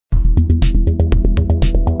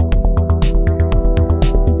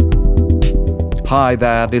Hi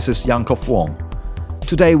there, this is Yankov Wong.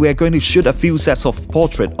 Today we are going to shoot a few sets of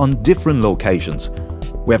portraits on different locations.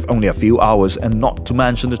 We have only a few hours and not to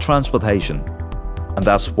mention the transportation. And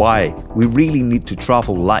that's why we really need to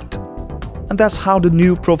travel light. And that's how the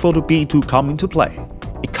new Profoto B2 come into play.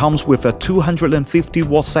 It comes with a 250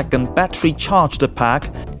 watt-second battery charged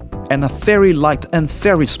pack and a very light and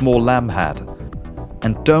very small lamp head.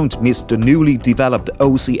 And don't miss the newly developed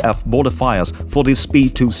OCF modifiers for this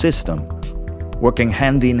B2 system. Working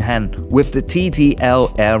hand in hand with the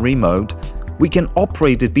TTL air remote, we can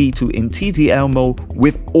operate the B2 in TTL mode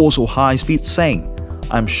with also high-speed sync.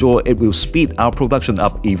 I'm sure it will speed our production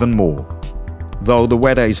up even more. Though the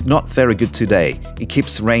weather is not very good today, it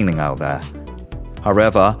keeps raining out there.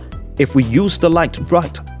 However, if we use the light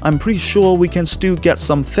right, I'm pretty sure we can still get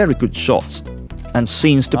some very good shots. And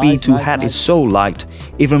since the B2 head is so light,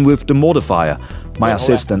 even with the modifier, my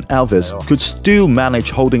assistant Elvis could still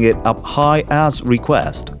manage holding it up high as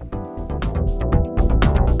request.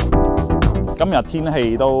 今日天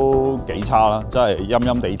氣都幾差啦，即係陰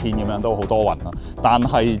陰地天咁樣，都好多雲啦。但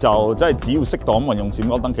係就即係只要適當咁運用閃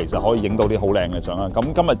光燈，其實可以影到啲好靚嘅相啦。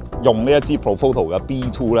咁今日用呢一支 Profoto 嘅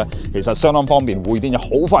B2 咧，其實相當方便，回電又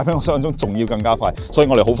好快，比我想象中仲要更加快，所以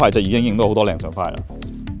我哋好快就已經影到好多靚相翻嚟啦。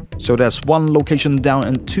So there's one location down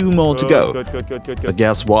and two more to go. Good. But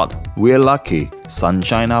guess what? We're lucky.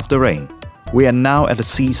 Sunshine after rain. We are now at the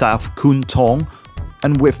seaside of Kun Tong.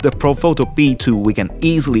 And with the Profoto B2, we can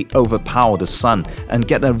easily overpower the sun and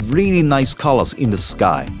get a really nice colors in the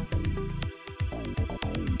sky.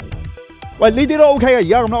 喂，呢啲都 OK 嘅，而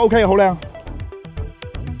家咁樣 OK， 好靚。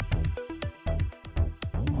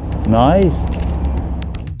Nice。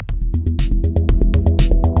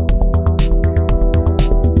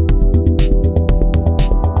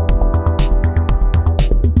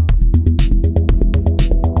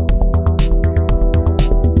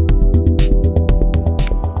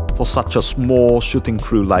For such a small shooting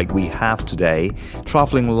crew like we have today,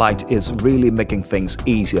 traveling light is really making things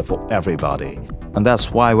easier for everybody. And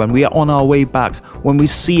that's why when we are on our way back, when we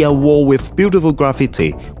see a wall with beautiful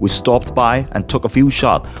graffiti, we stopped by and took a few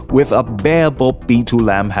shots with a bare bulb B2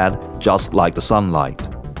 lamp head just like the sunlight.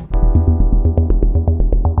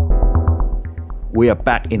 We are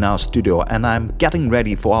back in our studio and I'm getting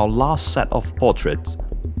ready for our last set of portraits.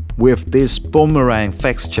 With this boomerang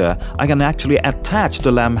fixture, I can actually attach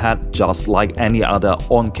the lamp head just like any other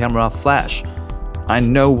on-camera flash. I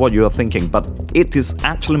know what you are thinking, but it is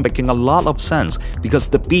actually making a lot of sense because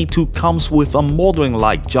the B2 comes with a modeling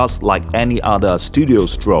light just like any other studio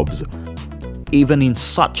strobes. Even in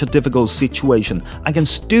such a difficult situation, I can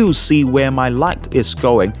still see where my light is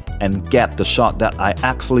going and get the shot that I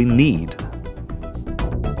actually need.